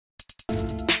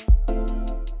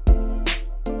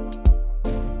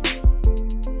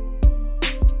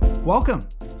Welcome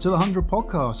to the 100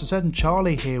 Podcast. It's Ed and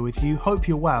Charlie here with you. Hope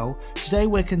you're well. Today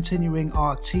we're continuing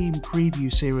our team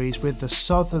preview series with the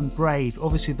Southern Brave.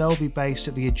 Obviously they'll be based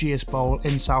at the Ageas Bowl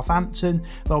in Southampton.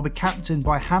 They'll be captained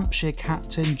by Hampshire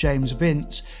captain James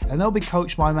Vince, and they'll be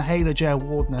coached by Mahela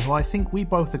Jayawardene, who I think we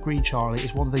both agree, Charlie,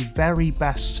 is one of the very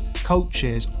best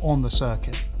coaches on the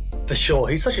circuit. For sure,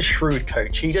 he's such a shrewd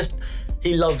coach.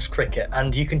 He loves cricket,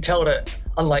 and you can tell that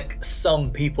unlike some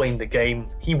people in the game,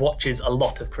 he watches a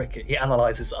lot of cricket, he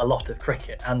analyses a lot of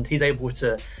cricket, and he's able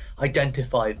to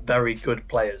identify very good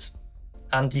players.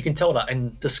 And you can tell that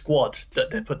in the squad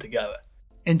that they've put together.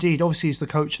 Indeed, obviously he's the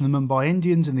coach of the Mumbai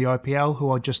Indians in the IPL, who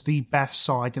are just the best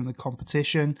side in the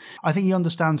competition. I think he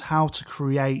understands how to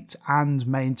create and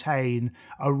maintain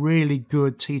a really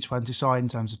good T20 side in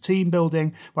terms of team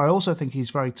building, but I also think he's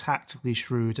very tactically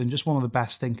shrewd and just one of the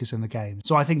best thinkers in the game.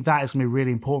 So I think that is going to be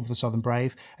really important for the Southern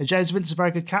Brave. And James Vince is a very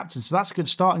good captain, so that's a good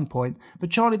starting point. But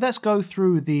Charlie, let's go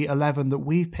through the 11 that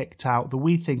we've picked out that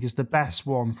we think is the best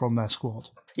one from their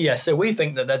squad. Yeah, so we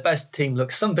think that their best team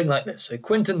looks something like this. So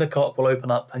Quinton de Kock will open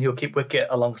up and he'll keep wicket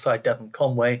alongside Devon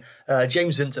Conway.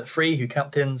 James Vince at 3, who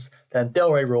captains. Then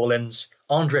Delray Rawlins,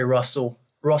 Andre Russell,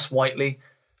 Ross Whiteley,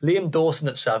 Liam Dawson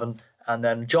at 7. And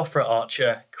then Jofra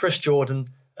Archer, Chris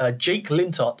Jordan, Jake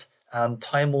Lintott and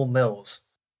Tymor Mills.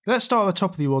 Let's start at the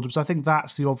top of the order because I think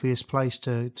that's the obvious place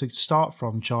to start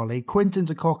from, Charlie. Quinton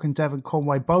de Kock and Devon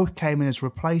Conway both came in as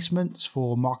replacements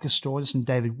for Marcus Stoinis and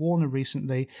David Warner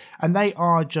recently, and they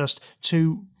are just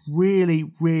two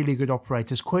really, really good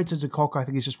operators. Quinton de Kock, I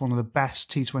think, is just one of the best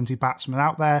T20 batsmen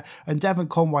out there, and Devon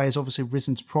Conway has obviously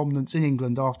risen to prominence in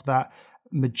England after that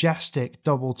majestic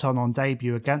double ton-on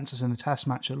debut against us in the Test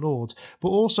match at Lords, but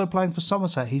also playing for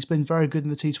Somerset. He's been very good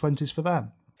in the T20s for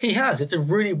them. He has. It's a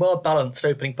really well-balanced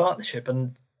opening partnership,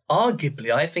 and arguably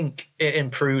I think it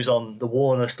improves on the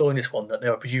Warner-Stoinis one that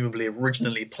they were presumably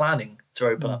originally planning to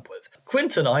open up with.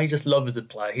 Quinton, I just love as a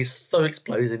player. He's so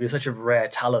explosive. He's such a rare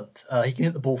talent. He can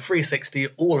hit the ball 360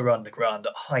 all around the ground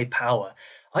at high power.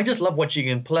 I just love watching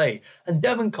him play. And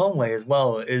Devon Conway as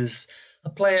well is a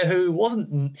player who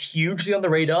wasn't hugely on the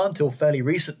radar until fairly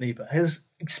recently, but has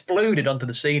exploded onto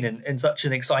the scene in such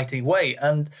an exciting way.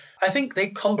 And I think they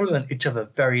complement each other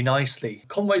very nicely.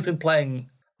 Conway's been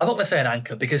playing, I'm not going to say an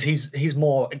anchor because he's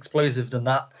more explosive than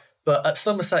that, but at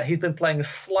Somerset he's been playing a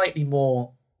slightly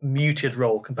more muted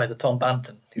role compared to Tom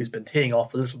Banton, who's been teeing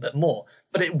off a little bit more.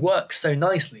 But it works so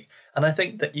nicely. And I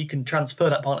think that you can transfer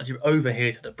that partnership over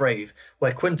here to the Brave,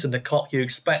 where Quinton de Kock you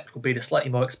expect will be the slightly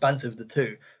more expansive of the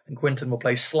two, and Quinton will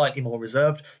play slightly more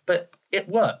reserved, but it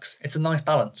works. It's a nice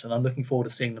balance, and I'm looking forward to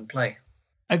seeing them play.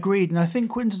 Agreed, and I think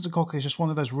Quinton de Kock is just one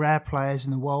of those rare players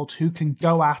in the world who can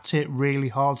go at it really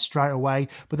hard straight away,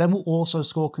 but then will also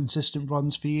score consistent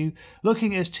runs for you.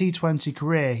 Looking at his T20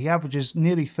 career, he averages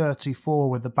nearly 34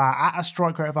 with the bat at a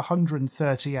strike rate of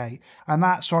 138, and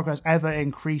that strike rate is ever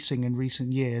increasing in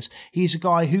recent years. He's a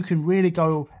guy who can really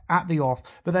go at the off,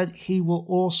 but then he will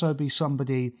also be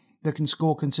somebody that can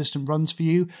score consistent runs for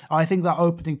you. I think that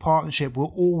opening partnership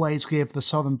will always give the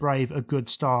Southern Brave a good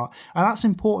start. And that's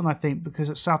important, I think,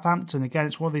 because at Southampton, again,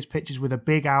 it's one of these pitches with a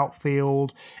big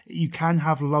outfield. You can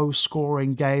have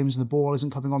low-scoring games and the ball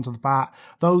isn't coming onto the bat.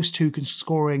 Those two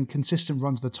scoring consistent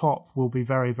runs at the top will be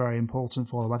very, very important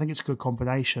for them. I think it's a good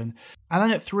combination. And then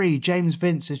at 3, James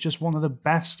Vince is just one of the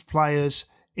best players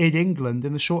in England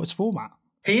in the shortest format.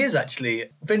 He is, actually.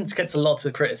 Vince gets a lot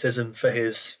of criticism for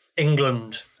his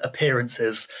England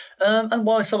appearances, and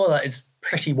while some of that is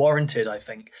pretty warranted, I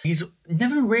think he's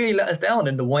never really let us down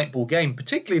in the white ball game,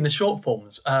 particularly in the short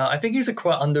forms. I think he's a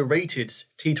quite underrated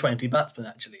T20 batsman,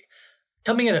 actually.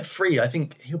 Coming in at 3, I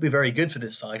think he'll be very good for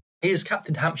this side. He's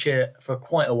captained Hampshire for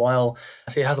quite a while,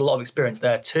 so he has a lot of experience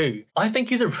there too. I think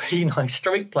he's a really nice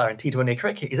strike player in T20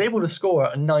 cricket. He's able to score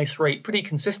at a nice rate pretty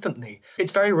consistently.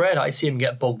 It's very rare that I see him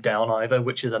get bogged down either,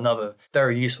 which is another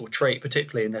very useful trait,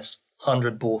 particularly in this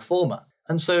 100-ball format.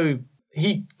 And so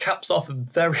he caps off a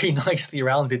very nicely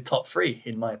rounded top 3,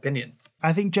 in my opinion.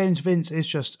 I think James Vince is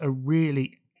just a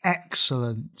really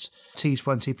excellent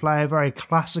T20 player, very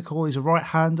classical. He's a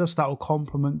right-hander, so that will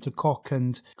complement de Kock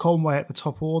and Conway at the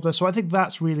top order. So I think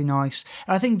that's really nice.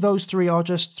 And I think those 3 are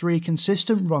just 3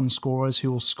 consistent run scorers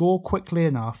who will score quickly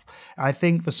enough. I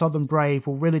think the Southern Brave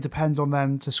will really depend on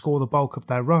them to score the bulk of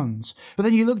their runs. But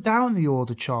then you look down the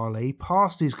order, Charlie,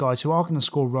 past these guys who are going to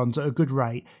score runs at a good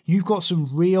rate, you've got some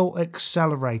real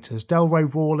accelerators.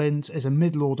 Delray Rawlins is a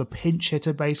middle-order pinch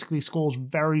hitter, basically scores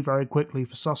very, very quickly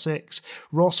for Sussex.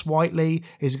 Ross Whiteley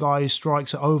is a guy who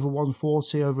strikes at over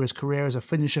 140 over his career as a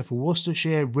finisher for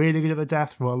Worcestershire, really good at the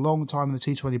death for a long time in the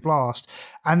T20 Blast.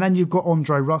 And then you've got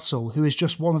Andre Russell, who is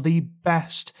just one of the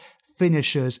best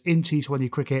finishers in T20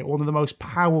 cricket, one of the most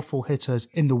powerful hitters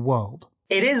in the world.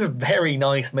 It is a very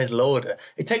nice middle order.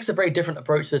 It takes a very different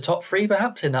approach to the top three,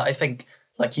 perhaps, in that I think,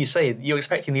 like you say, you're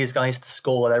expecting these guys to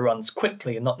score their runs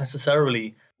quickly and not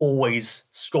necessarily always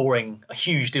scoring a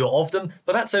huge deal of them.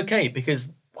 But that's okay, because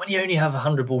when you only have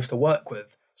 100 balls to work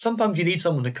with, sometimes you need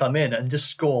someone to come in and just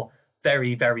score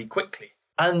very, very quickly.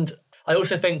 And I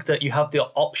also think that you have the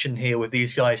option here with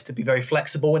these guys to be very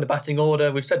flexible in the batting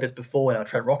order. We've said this before in our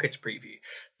Trent Rockets preview,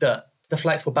 that the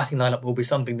flexible batting lineup will be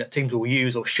something that teams will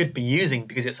use or should be using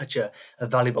because it's such a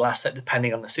valuable asset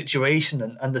depending on the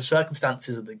situation and the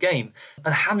circumstances of the game.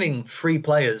 And having 3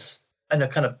 players in a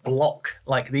kind of block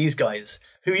like these guys,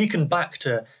 who you can back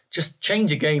to just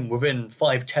change a game within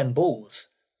 5-10 balls,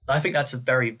 I think that's a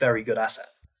very, very good asset.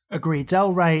 Agreed.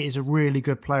 Del Rey is a really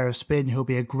good player of spin. He'll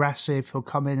be aggressive. He'll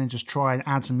come in and just try and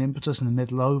add some impetus in the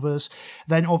middle overs.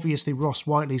 Then obviously Ross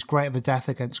Whiteley's great at the death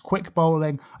against quick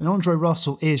bowling. And Andre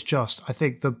Russell is just, I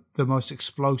think, the most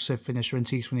explosive finisher in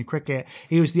T20 cricket.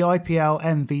 He was the IPL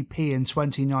MVP in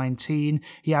 2019.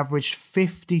 He averaged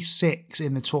 56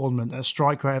 in the tournament at a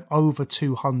strike rate of over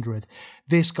 200.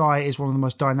 This guy is one of the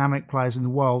most dynamic players in the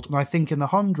world. And I think in the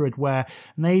 100, where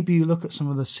maybe you look at some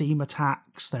of the seam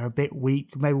attacks, they're a bit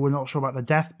weak, maybe we're not sure about the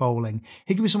death bowling,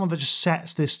 he could be someone that just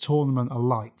sets this tournament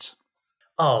alight.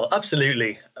 Oh,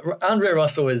 absolutely. Andre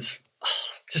Russell is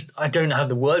just, I don't have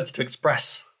the words to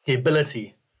express the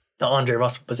ability that Andre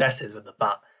Russell possesses with the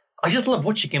bat. I just love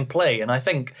watching him play, and I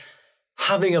think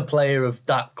having a player of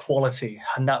that quality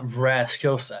and that rare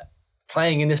skill set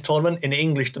playing in this tournament in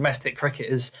English domestic cricket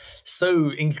is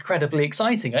so incredibly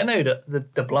exciting. I know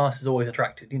that the Blast has always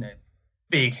attracted,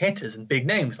 big hitters and big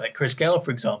names like Chris Gale,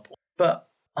 for example. But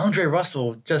Andre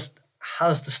Russell just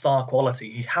has the star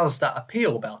quality. He has that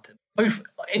appeal about him, both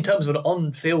in terms of an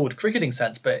on-field cricketing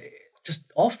sense, but just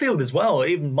off-field as well,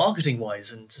 even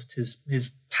marketing-wise, and just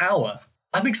his power.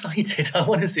 I'm excited. I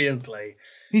want to see him play.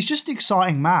 He's just an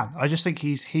exciting man. I just think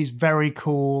he's very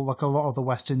cool, like a lot of the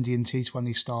West Indian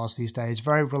T20 stars these days.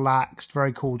 Very relaxed,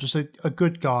 very cool, just a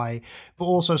good guy, but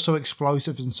also so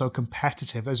explosive and so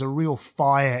competitive. There's a real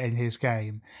fire in his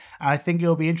game. And I think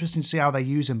it'll be interesting to see how they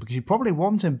use him, because you probably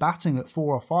want him batting at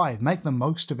 4 or 5. Make the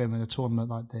most of him in a tournament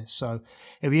like this. So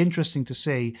it'll be interesting to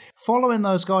see. Following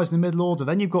those guys in the middle order,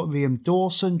 then you've got Liam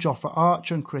Dawson, Jofra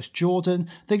Archer and Chris Jordan.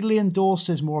 I think Liam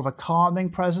Dawson is more of a calming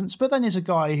presence, but then he's a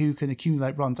guy who can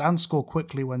accumulate runs and score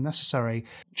quickly when necessary.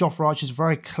 Jofra Archer is a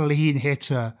very clean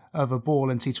hitter of a ball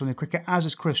in T20 cricket, as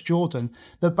is Chris Jordan.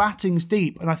 The batting's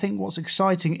deep, and I think what's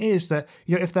exciting is that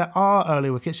if there are early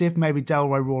wickets, if maybe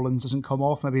Delroy Rawlins doesn't come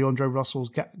off, maybe Andre Russell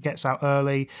gets out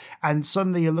early, and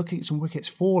suddenly you're looking at some wickets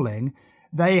falling,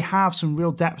 they have some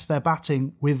real depth to their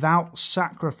batting without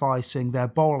sacrificing their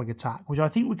bowling attack, which I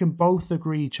think we can both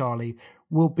agree, Charlie,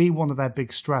 will be one of their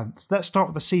big strengths. Let's start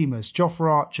with the seamers. Jofra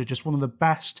Archer, just one of the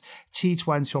best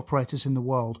T20 operators in the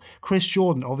world. Chris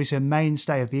Jordan, obviously a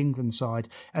mainstay of the England side.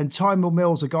 And Tymor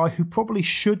Mills, a guy who probably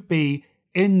should be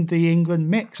in the England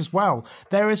mix as well.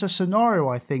 There is a scenario,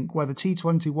 I think, where the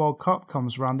T20 World Cup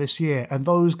comes around this year, and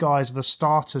those guys are the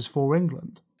starters for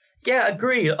England. Yeah,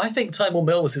 agreed. I think Tymor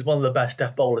Mills is one of the best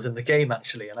death bowlers in the game,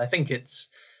 actually, and I think it's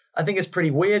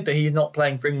pretty weird that he's not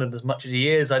playing for England as much as he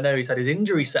is. I know he's had his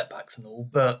injury setbacks and all,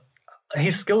 but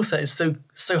his skill set is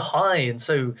so high and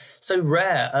so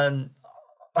rare, and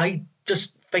I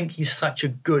just think he's such a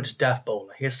good death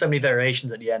bowler. He has so many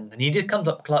variations at the end, and he did come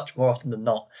up clutch more often than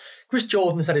not. Chris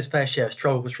Jordan's had his fair share of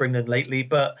struggles for England lately,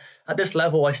 but at this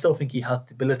level, I still think he has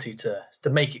the ability to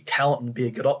make it count and be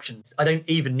a good option. I don't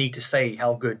even need to say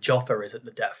how good Jofra is at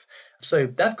the death. So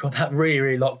they've got that really,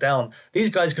 really locked down.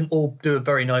 These guys can all do a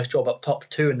very nice job up top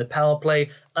too in the power play,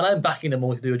 and I'm backing them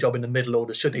all to do a job in the middle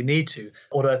order should they need to,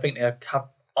 although I think they have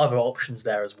other options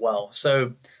there as well.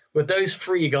 So with those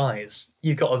 3 guys,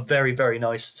 you've got a very, very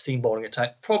nice seam bowling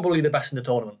attack. Probably the best in the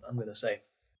tournament, I'm going to say.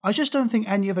 I just don't think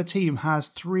any other team has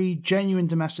 3 genuine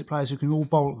domestic players who can all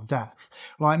bowl at the death.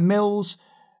 Like Mills,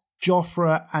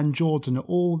 Jofra and Jordan are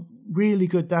all really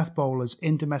good death bowlers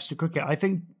in domestic cricket. I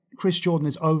think Chris Jordan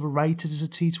is overrated as a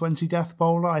T20 death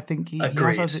bowler. I think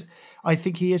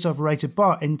he is overrated,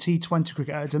 but in T20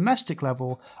 cricket at a domestic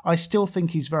level, I still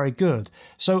think he's very good.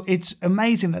 So it's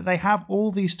amazing that they have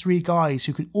all these 3 guys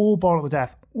who can all bowl at the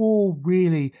death, all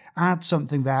really add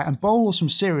something there and bowl some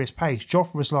serious pace.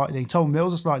 Jofra is lightning, Tom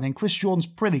Mills is lightning, Chris Jordan's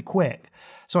pretty quick.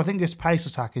 So I think this pace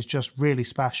attack is just really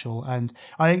special, and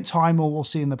I think Tymor will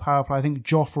see in the power play. I think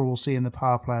Jofra will see in the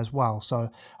power play as well. So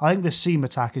I think this seam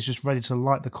attack is just ready to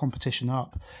light the competition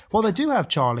up. What they do have,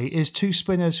 Charlie, is 2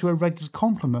 spinners who are ready to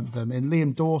complement them in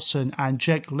Liam Dawson and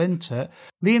Jake Lintott.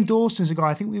 Liam Dawson is a guy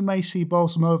I think we may see bowl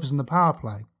some overs in the power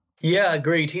play. Yeah,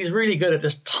 agreed. He's really good at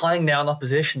just tying down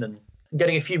opposition and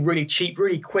getting a few really cheap,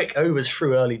 really quick overs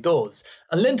through early doors.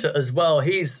 And Linter as well,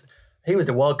 he was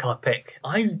the wildcard pick.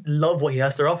 I love what he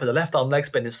has to offer. The left arm leg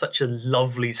spin is such a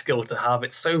lovely skill to have.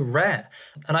 It's so rare.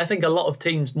 And I think a lot of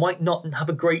teams might not have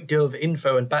a great deal of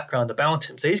info and background about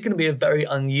him. So he's going to be a very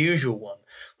unusual one.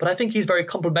 But I think he's very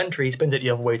complementary. He spins it the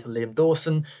other way to Liam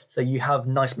Dawson. So you have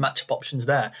nice matchup options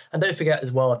there. And don't forget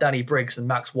as well, Danny Briggs and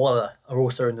Max Waller are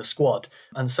also in the squad.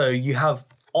 And so you have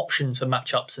options for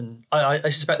matchups. And I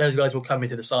suspect those guys will come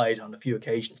into the side on a few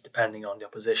occasions, depending on the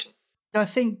opposition. I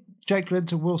think Jake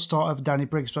Linton will start over Danny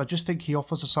Briggs, but I just think he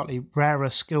offers a slightly rarer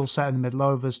skill set in the middle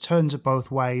overs, turns it both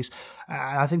ways.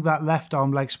 I think that left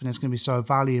arm leg spin is going to be so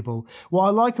valuable. What I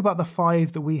like about the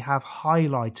 5 that we have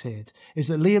highlighted is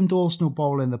that Liam Dawson will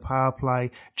bowl in the power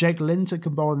play, Jake Linton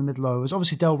can bowl in the middle overs.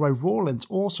 Obviously, Delroy Rawlins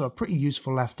also a pretty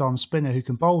useful left arm spinner who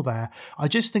can bowl there. I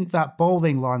just think that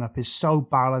bowling lineup is so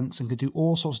balanced and can do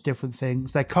all sorts of different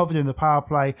things. They're covered in the power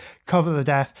play, covered the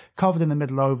death, covered in the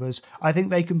middle overs. I think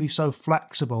they can be so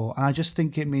flexible, and I just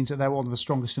think it means that they're one of the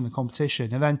strongest in the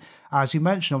competition. And then, as you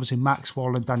mentioned, obviously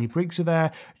Maxwell and Danny Briggs are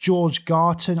there. George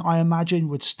Garton, I imagine,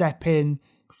 would step in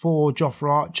for Jofra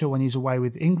Archer when he's away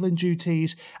with England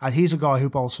duties, and he's a guy who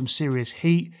bowls some serious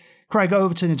heat. Craig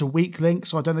Overton is a weak link,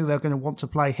 so I don't think they're going to want to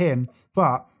play him,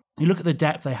 but you look at the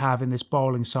depth they have in this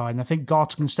bowling side, and I think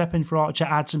Garton can step in for Archer,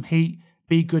 add some heat,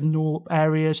 be good in all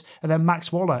areas, and then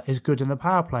Max Waller is good in the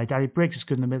power play. Danny Briggs is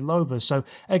good in the middle overs. So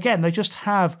again, they just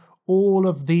have all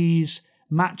of these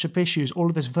matchup issues, all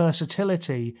of this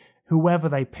versatility, whoever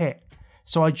they pick.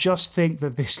 So I just think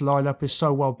that this lineup is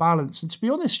so well balanced. And to be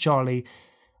honest, Charlie,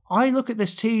 I look at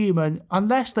this team, and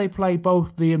unless they play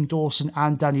both Liam Dawson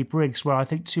and Danny Briggs, where I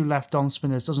think 2 left-arm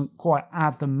spinners doesn't quite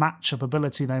add the matchup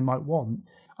ability they might want,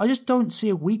 I just don't see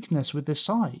a weakness with this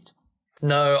side.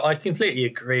 No, I completely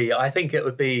agree. I think it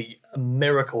would be a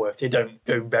miracle if they don't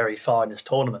go very far in this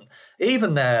tournament.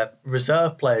 Even their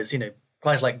reserve players,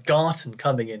 guys like Garton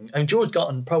coming in. I mean, George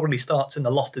Garton probably starts in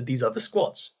a lot of these other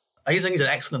squads. I think he's an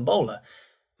excellent bowler,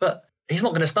 but he's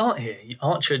not going to start here.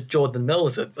 Archer, Jordan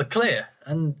Mills are clear.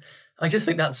 And I just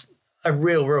think that's a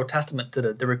real testament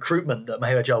to the recruitment that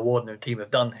Mahela Jayawardene and her team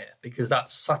have done here, because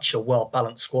that's such a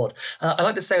well-balanced squad. I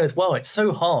like to say as well, it's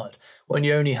so hard when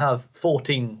you only have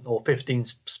 14 or 15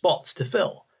 spots to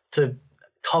fill to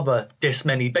cover this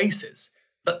many bases.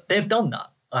 But they've done that,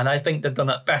 and I think they've done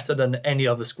that better than any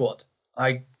other squad.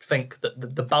 I think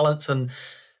that the balance and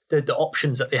the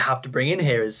options that they have to bring in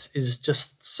here is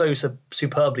just so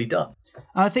superbly done.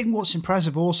 And I think what's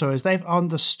impressive also is they've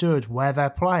understood where they're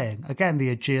playing. Again, the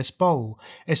Aegeus Bowl.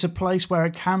 It's a place where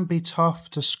it can be tough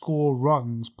to score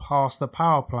runs past the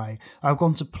power play. I've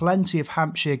gone to plenty of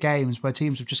Hampshire games where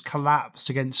teams have just collapsed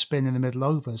against spin in the middle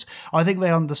overs. I think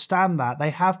they understand that. They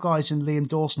have guys in Liam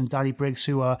Dawson and Danny Briggs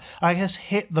who are, I guess,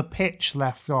 hit the pitch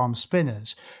left-arm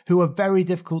spinners, who are very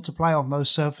difficult to play on those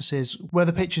surfaces where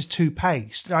the pitch is too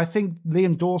paced. I think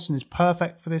Liam Dawson is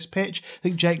perfect for this pitch. I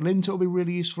think Jake Linton will be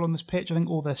really useful on this pitch. I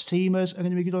think all their seamers are going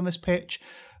to be good on this pitch.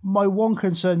 My one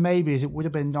concern maybe is it would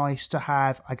have been nice to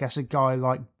have, I guess, a guy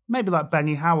like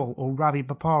Benny Howell or Ravi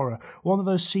Bopara, one of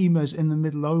those seamers in the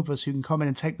middle overs who can come in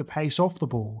and take the pace off the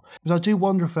ball. But I do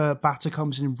wonder if a batter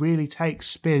comes in and really takes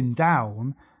spin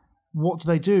down, what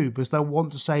do? Because they'll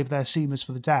want to save their seamers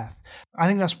for the death. I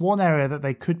think that's one area that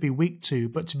they could be weak to,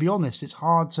 but to be honest, it's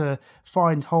hard to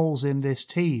find holes in this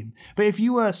team. But if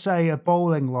you were, say, a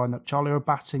bowling lineup, Charlie, or a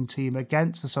batting team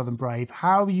against the Southern Brave,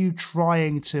 how are you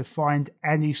trying to find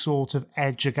any sort of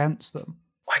edge against them?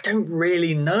 I don't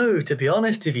really know, to be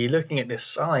honest with you, looking at this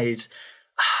side.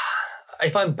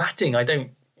 If I'm batting, I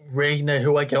don't really know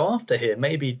who I go after here.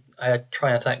 Maybe I try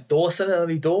and attack Dawson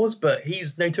early doors, but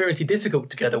he's notoriously difficult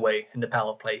to get away in the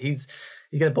power play. He's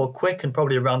going to bowl quick and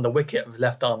probably around the wicket with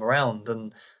left arm around,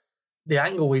 and the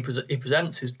angle he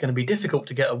presents is going to be difficult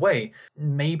to get away.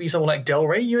 Maybe someone like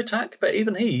Delray you attack, but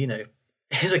even he,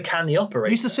 is a canny operator.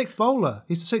 He's the sixth bowler.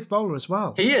 He's the sixth bowler as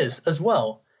well. He is as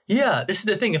well. Yeah, this is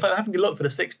the thing. If I'm having to look for the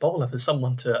sixth bowler for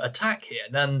someone to attack here,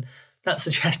 then that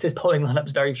suggests his bowling lineup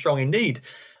is very strong indeed.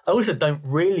 I also don't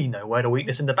really know where the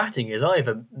weakness in the batting is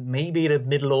either. Maybe the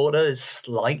middle order is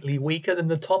slightly weaker than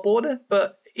the top order,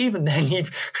 but even then,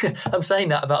 I'm saying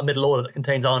that about a middle order that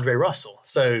contains Andre Russell.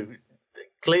 So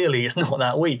clearly it's not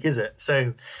that weak, is it?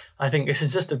 So I think this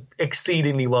is just an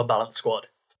exceedingly well-balanced squad.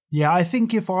 Yeah, I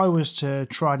think if I was to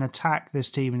try and attack this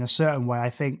team in a certain way, I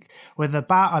think with the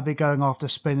bat, I'd be going after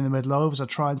spin in the middle overs. I'd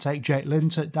try and take Jake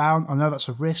Linton down. I know that's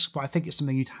a risk, but I think it's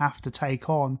something you'd have to take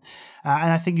on.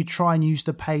 And I think you'd try and use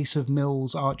the pace of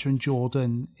Mills, Archer and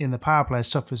Jordan in the power play, as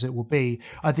tough as it will be.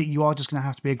 I think you are just going to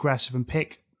have to be aggressive and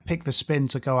pick pick the spin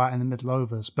to go out in the middle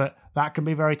overs. But that can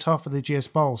be very tough for the GS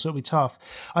Bowl, so it'll be tough.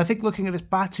 I think looking at this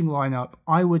batting lineup,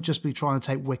 I would just be trying to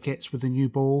take wickets with the new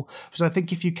ball. So I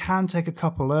think if you can take a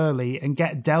couple early and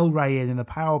get Delray in the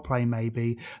power play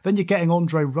maybe, then you're getting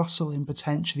Andre Russell in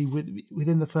potentially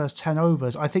within the first 10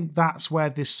 overs. I think that's where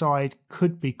this side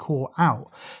could be caught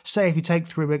out. Say if you take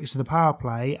 3 wickets to the power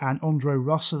play and Andre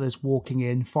Russell is walking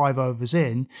in 5 overs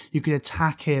in, you can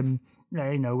attack him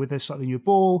with a slightly new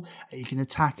ball. You can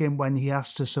attack him when he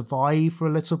has to survive for a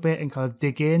little bit and kind of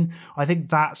dig in. I think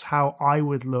that's how I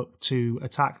would look to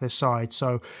attack this side.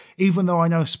 So even though I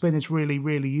know spin is really,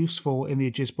 really useful in the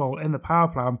Aegis Bowl, in the power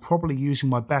play, I'm probably using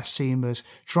my best seamers,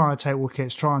 trying to take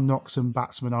wickets, try and knock some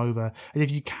batsmen over. And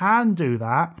if you can do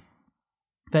that,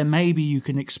 then maybe you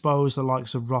can expose the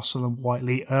likes of Russell and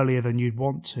Whiteley earlier than you'd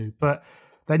want to. But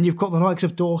then you've got the likes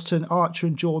of Dawson, Archer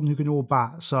and Jordan who can all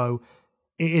bat. So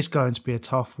it is going to be a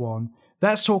tough one.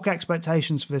 Let's talk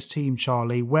expectations for this team,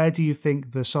 Charlie. Where do you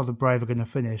think the Southern Brave are going to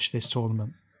finish this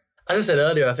tournament? As I said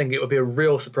earlier, I think it would be a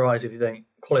real surprise if you don't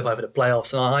qualify for the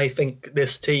playoffs. And I think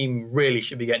this team really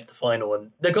should be getting to the final.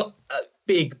 And they've got a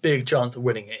big, big chance of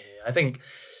winning it here. I think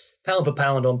pound for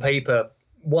pound on paper,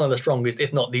 one of the strongest,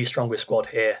 if not the strongest squad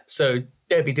here. So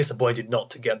they'd be disappointed not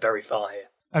to get very far here.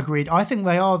 Agreed. I think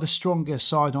they are the strongest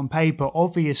side on paper.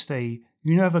 Obviously,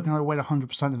 you're never going to win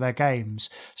 100% of their games.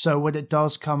 So when it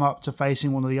does come up to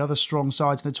facing one of the other strong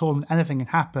sides in the tournament, anything can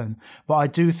happen. But I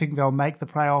do think they'll make the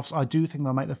playoffs. I do think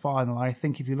they'll make the final. I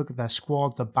think if you look at their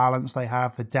squad, the balance they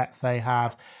have, the depth they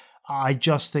have, I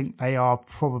just think they are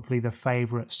probably the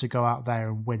favourites to go out there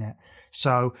and win it.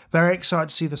 So very excited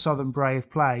to see the Southern Brave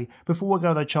play. Before we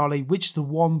go though, Charlie, which is the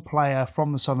one player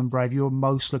from the Southern Brave you're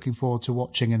most looking forward to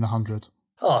watching in the 100?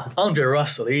 Oh, Andre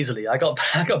Russell, easily. I got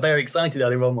very excited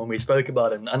earlier on when we spoke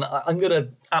about him, and I'm going to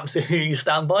absolutely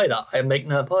stand by that. I make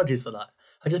no apologies for that.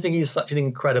 I just think he's such an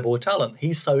incredible talent.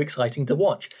 He's so exciting to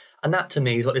watch. And that, to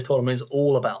me, is what this tournament is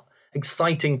all about.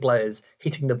 Exciting players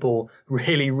hitting the ball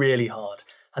really, really hard.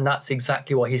 And that's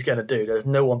exactly what he's going to do. There's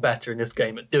no one better in this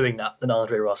game at doing that than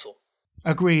Andre Russell.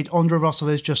 Agreed. Andre Russell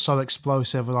is just so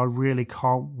explosive and I really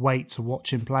can't wait to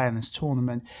watch him play in this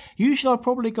tournament. Usually I'd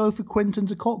probably go for Quinton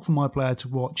de Kock for my player to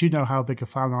watch. You know how big a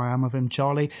fan I am of him,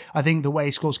 Charlie. I think the way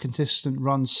he scores consistent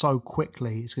runs so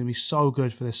quickly, it's going to be so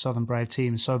good for this Southern Brave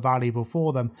team, so valuable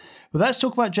for them. But let's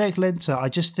talk about Jake Linter. I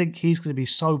just think he's going to be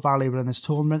so valuable in this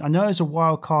tournament. I know it's a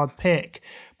wild card pick,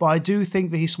 but I do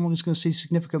think that he's someone who's going to see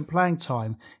significant playing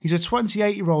time. He's a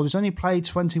 28-year-old who's only played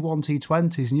 21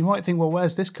 T20s, and you might think, well,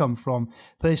 where's this come from?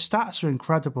 But his stats are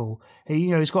incredible.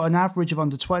 He's got an average of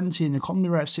under 20, an economy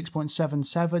rate of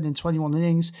 6.77 in 21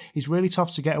 innings. He's really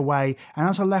tough to get away, and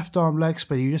as a left-arm leg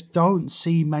spinner, you just don't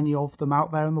see many of them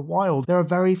out there in the wild. There are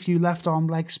very few left-arm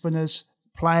leg spinners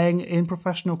playing in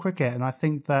professional cricket, and I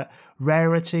think that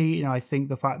rarity, I think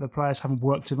the fact that players haven't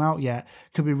worked him out yet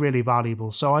could be really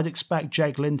valuable. So I'd expect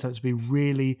Jake Linter to be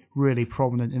really, really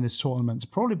prominent in this tournament, to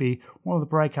probably be one of the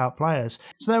breakout players.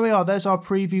 So there we are, there's our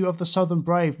preview of the Southern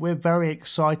Brave. We're very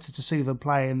excited to see them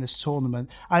play in this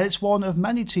tournament, and it's one of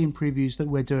many team previews that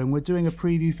we're doing. We're doing a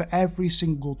preview for every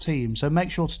single team, so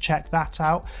make sure to check that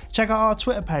out. Check out our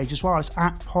Twitter page as well, it's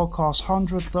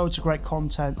 @podcast100, loads of great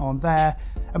content on there.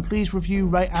 And please review,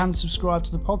 rate and subscribe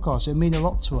to the podcast. It means a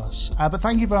lot to us. But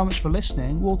thank you very much for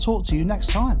listening. We'll talk to you next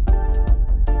time.